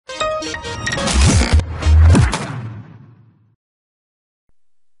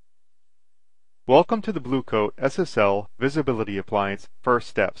Welcome to the Blue Coat SSL Visibility Appliance First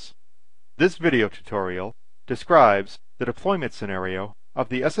Steps. This video tutorial describes the deployment scenario of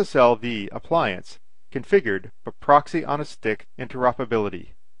the SSLV appliance configured for Proxy-on-a-Stick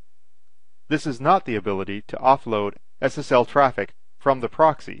interoperability. This is not the ability to offload SSL traffic from the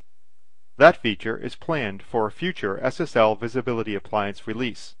proxy. That feature is planned for a future SSL Visibility Appliance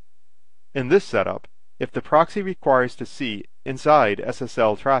release. In this setup, if the proxy requires to see inside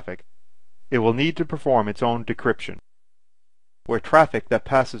SSL traffic, it will need to perform its own decryption, where traffic that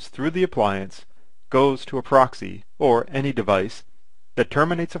passes through the appliance goes to a proxy or any device that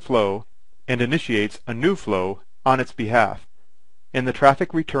terminates a flow and initiates a new flow on its behalf, and the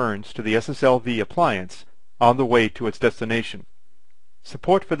traffic returns to the SSLV appliance on the way to its destination.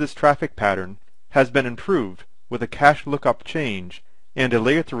 Support for this traffic pattern has been improved with a cache lookup change and a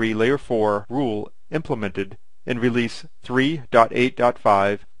Layer 3, Layer 4 rule implemented in Release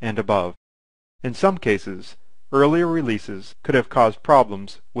 3.8.5 and above. In some cases, earlier releases could have caused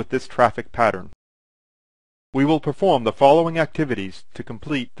problems with this traffic pattern. We will perform the following activities to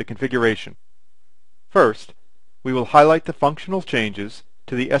complete the configuration. First, we will highlight the functional changes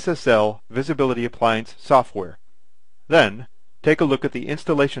to the SSL Visibility Appliance software. Then, take a look at the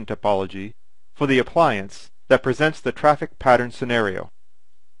installation topology for the appliance that presents the traffic pattern scenario.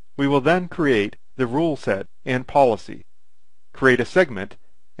 We will then create the rule set and policy, create a segment,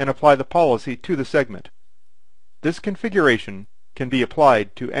 and apply the policy to the segment. This configuration can be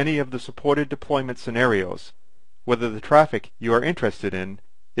applied to any of the supported deployment scenarios, whether the traffic you are interested in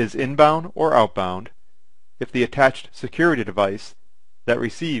is inbound or outbound, if the attached security device that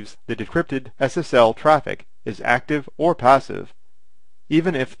receives the decrypted SSL traffic is active or passive,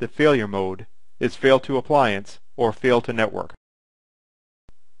 even if the failure mode is fail to appliance or fail to network.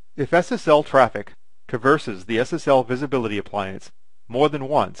 If SSL traffic traverses the SSL Visibility Appliance more than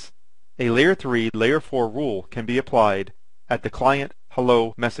once, a Layer 3, Layer 4 rule can be applied at the client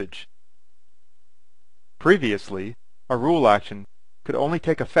hello message. Previously, a rule action could only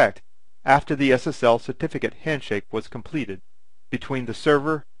take effect after the SSL certificate handshake was completed between the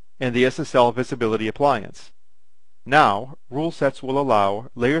server and the SSL Visibility Appliance. Now, rule sets will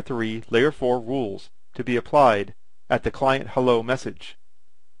allow Layer 3, Layer 4 rules to be applied at the client hello message.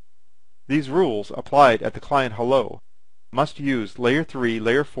 These rules applied at the client hello must use Layer 3,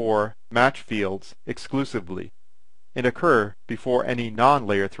 Layer 4 match fields exclusively and occur before any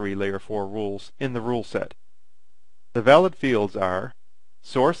non-Layer 3, Layer 4 rules in the rule set. The valid fields are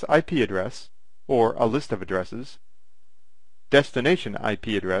source IP address, or a list of addresses, destination IP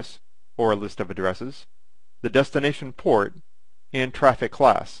address, or a list of addresses, the destination port, and traffic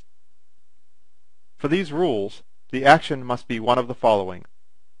class. For these rules, the action must be one of the following: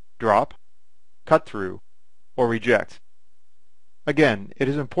 drop, cut through, or reject. Again, it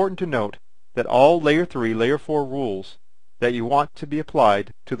is important to note that all Layer 3, Layer 4 rules that you want to be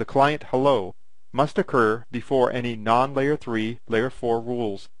applied to the client hello must occur before any non-Layer 3, Layer 4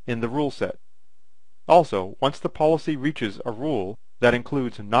 rules in the rule set. Also, once the policy reaches a rule that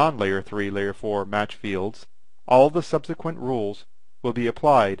includes non-Layer 3, Layer 4 match fields, all the subsequent rules will be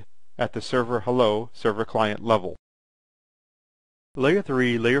applied at the server hello server client level. Layer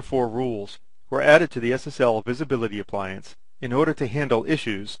 3, Layer 4 rules were added to the SSL Visibility Appliance in order to handle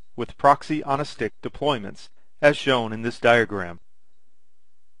issues with Proxy-on-a-Stick deployments, as shown in this diagram.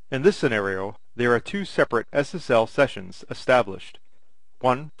 In this scenario, there are two separate SSL sessions established,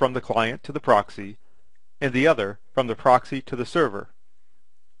 one from the client to the proxy, and the other from the proxy to the server.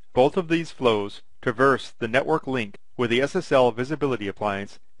 Both of these flows traverse the network link where the SSL Visibility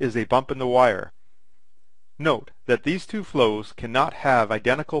Appliance is a bump in the wire. Note that these two flows cannot have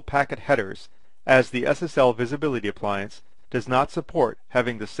identical packet headers, as the SSL Visibility Appliance does not support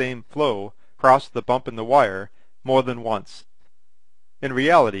having the same flow cross the bump in the wire more than once. In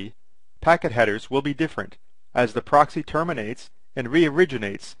reality, packet headers will be different, as the proxy terminates and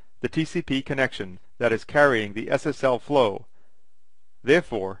re-originates the TCP connection that is carrying the SSL flow.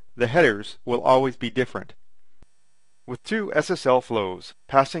 Therefore, the headers will always be different. With two SSL flows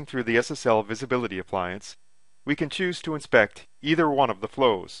passing through the SSL Visibility Appliance, we can choose to inspect either one of the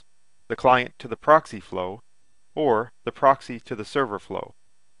flows, the client to the proxy flow, or the proxy to the server flow.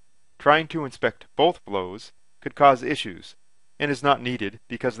 Trying to inspect both flows could cause issues, and is not needed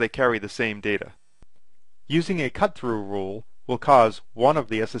because they carry the same data. Using a cut-through rule will cause one of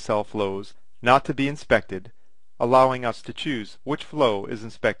the SSL flows not to be inspected, allowing us to choose which flow is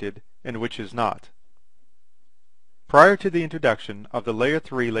inspected and which is not. Prior to the introduction of the Layer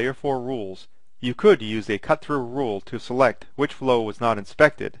 3, Layer 4 rules, you could use a cut-through rule to select which flow was not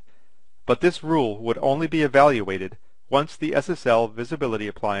inspected, but this rule would only be evaluated once the SSL visibility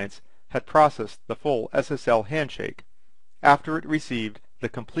appliance had processed the full SSL handshake after it received the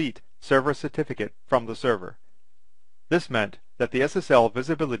complete server certificate from the server. This meant that the SSL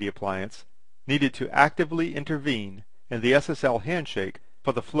visibility appliance needed to actively intervene in the SSL handshake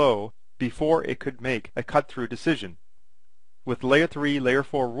for the flow before it could make a cut-through decision. With Layer 3, Layer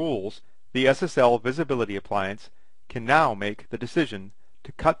 4 rules, the SSL visibility appliance can now make the decision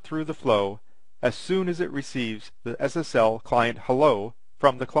to cut through the flow as soon as it receives the SSL client hello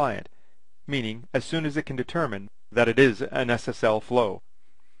from the client, meaning as soon as it can determine that it is an SSL flow.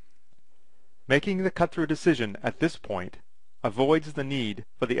 Making the cut-through decision at this point avoids the need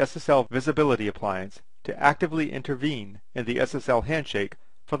for the SSL visibility appliance to actively intervene in the SSL handshake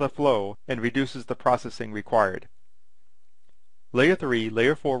for the flow and reduces the processing required. Layer 3,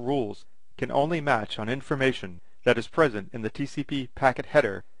 Layer 4 rules can only match on information that is present in the TCP packet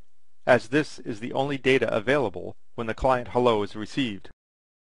header, as this is the only data available when the client hello is received.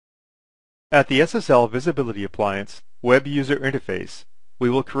 At the SSL visibility appliance web user interface, we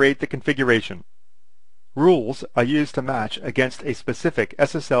will create the configuration. Rules are used to match against a specific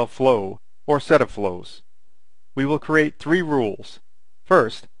SSL flow or set of flows. We will create 3 rules.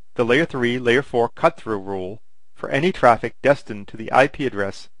 First, the Layer 3, Layer 4 cut-through rule for any traffic destined to the IP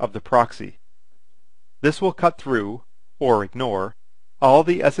address of the proxy. This will cut through, or ignore, all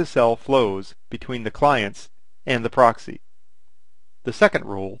the SSL flows between the clients and the proxy. The second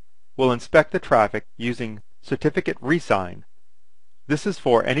rule will inspect the traffic using certificate resign. This is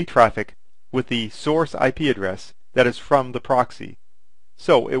for any traffic with the source IP address that is from the proxy,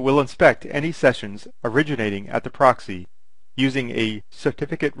 so it will inspect any sessions originating at the proxy using a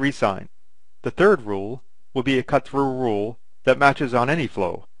certificate resign. The third rule will be a cut-through rule that matches on any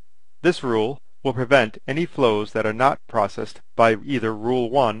flow. This rule will prevent any flows that are not processed by either Rule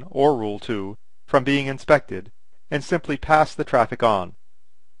 1 or Rule 2 from being inspected and simply pass the traffic on.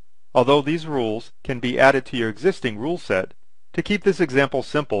 Although these rules can be added to your existing rule set, to keep this example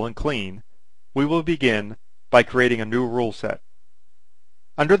simple and clean, we will begin by creating a new rule set.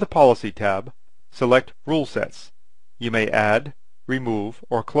 Under the Policy tab, select Rule Sets. You may add, remove,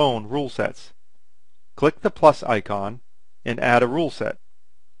 or clone rule sets. Click the plus icon and add a rule set.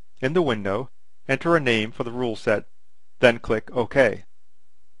 In the window, enter a name for the rule set, then click OK.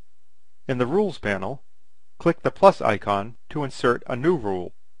 In the Rules panel, click the plus icon to insert a new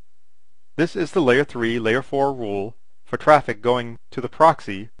rule. This is the Layer 3, Layer 4 rule for traffic going to the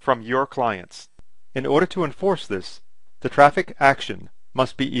proxy from your clients. In order to enforce this, the traffic action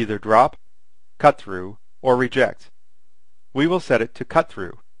must be either drop, cut through, or reject. We will set it to cut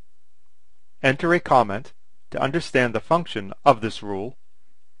through. Enter a comment to understand the function of this rule,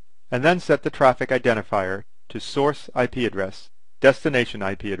 and then set the traffic identifier to source IP address, destination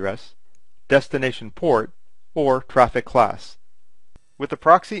IP address, destination port, or traffic class. With the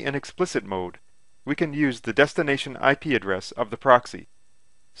proxy in explicit mode, we can use the destination IP address of the proxy,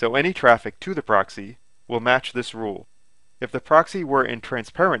 so any traffic to the proxy will match this rule. If the proxy were in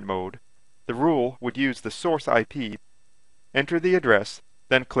transparent mode, the rule would use the source IP, enter the address,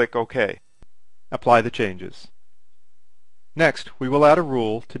 then click OK. Apply the changes. Next, we will add a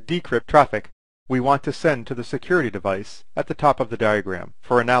rule to decrypt traffic we want to send to the security device at the top of the diagram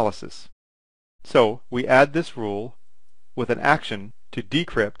for analysis. So, we add this rule with an action to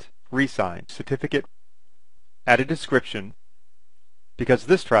decrypt resign certificate. Add a description. Because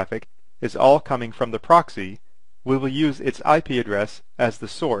this traffic is all coming from the proxy, we will use its IP address as the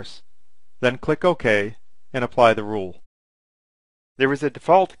source, then click OK and apply the rule. There is a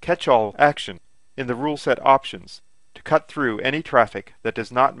default catch-all action in the rule set options to cut through any traffic that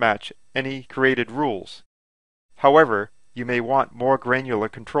does not match any created rules. However, you may want more granular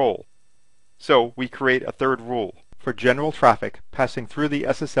control, so we create a third rule for general traffic passing through the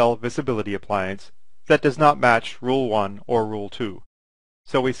SSL visibility appliance that does not match Rule 1 or Rule 2.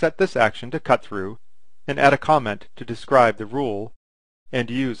 So we set this action to cut through and add a comment to describe the rule and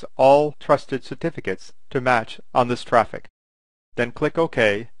use all trusted certificates to match on this traffic. Then click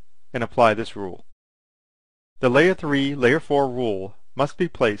OK and apply this rule. The Layer 3, Layer 4 rule must be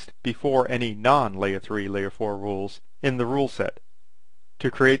placed before any non-Layer 3, Layer 4 rules in the rule set to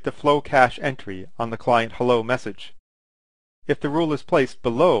create the flow cache entry on the client hello message. If the rule is placed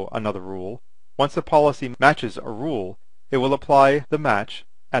below another rule, once a policy matches a rule, it will apply the match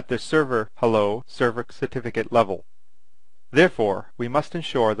at the server hello server certificate level. Therefore, we must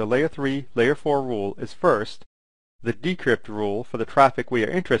ensure the Layer 3, Layer 4 rule is first, the decrypt rule for the traffic we are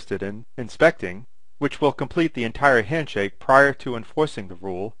interested in inspecting, which will complete the entire handshake prior to enforcing the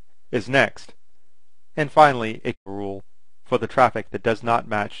rule, is next, and finally a rule for the traffic that does not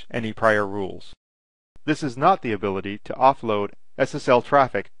match any prior rules. This is not the ability to offload SSL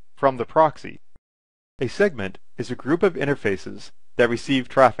traffic from the proxy. A segment is a group of interfaces that receive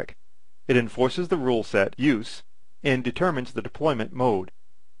traffic. It enforces the rule set use and determines the deployment mode.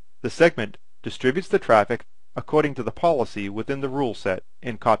 The segment distributes the traffic according to the policy within the rule set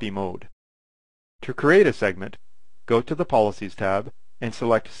in copy mode. To create a segment, go to the Policies tab and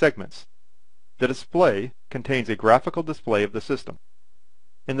select Segments. The display contains a graphical display of the system.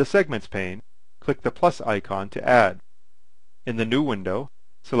 In the Segments pane, click the plus icon to add. In the new window,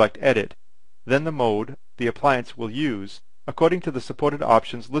 select Edit, then the mode the appliance will use according to the supported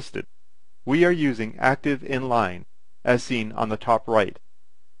options listed. We are using Active Inline, as seen on the top right.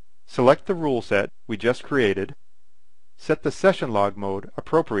 Select the rule set we just created, set the session log mode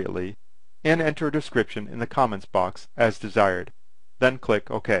appropriately, and enter a description in the comments box as desired. Then click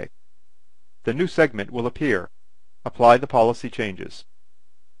OK. The new segment will appear. Apply the policy changes.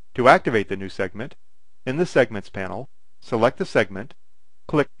 To activate the new segment, in the Segments panel, select the segment,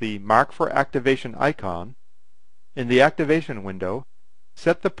 click the Mark for Activation icon. In the Activation window,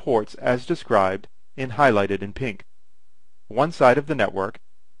 set the ports as described and highlighted in pink. One side of the network,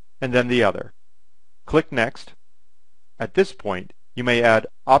 and then the other. Click Next. At this point, you may add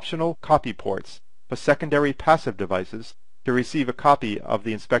optional copy ports for secondary passive devices to receive a copy of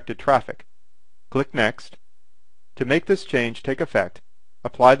the inspected traffic. Click Next. To make this change take effect,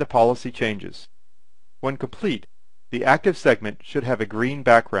 apply the policy changes. When complete, the active segment should have a green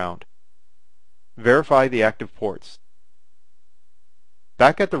background. Verify the active ports.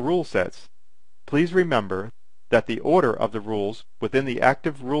 Back at the rule sets, please remember that the order of the rules within the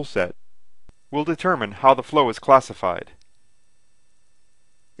active rule set will determine how the flow is classified.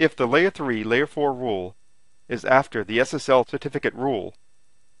 If the Layer 3, Layer 4 rule is after the SSL certificate rule,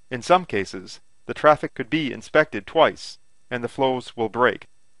 in some cases, the traffic could be inspected twice, and the flows will break.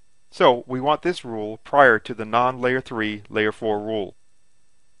 So we want this rule prior to the non-Layer 3, Layer 4 rule.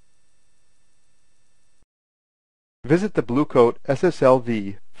 Visit the Blue Coat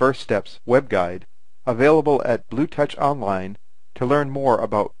SSLV First Steps web guide available at Blue Touch Online to learn more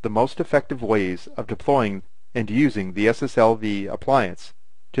about the most effective ways of deploying and using the SSLV appliance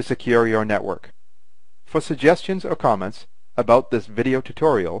to secure your network. For suggestions or comments about this video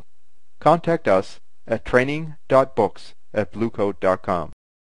tutorial, contact us at training.books@bluecoat.com.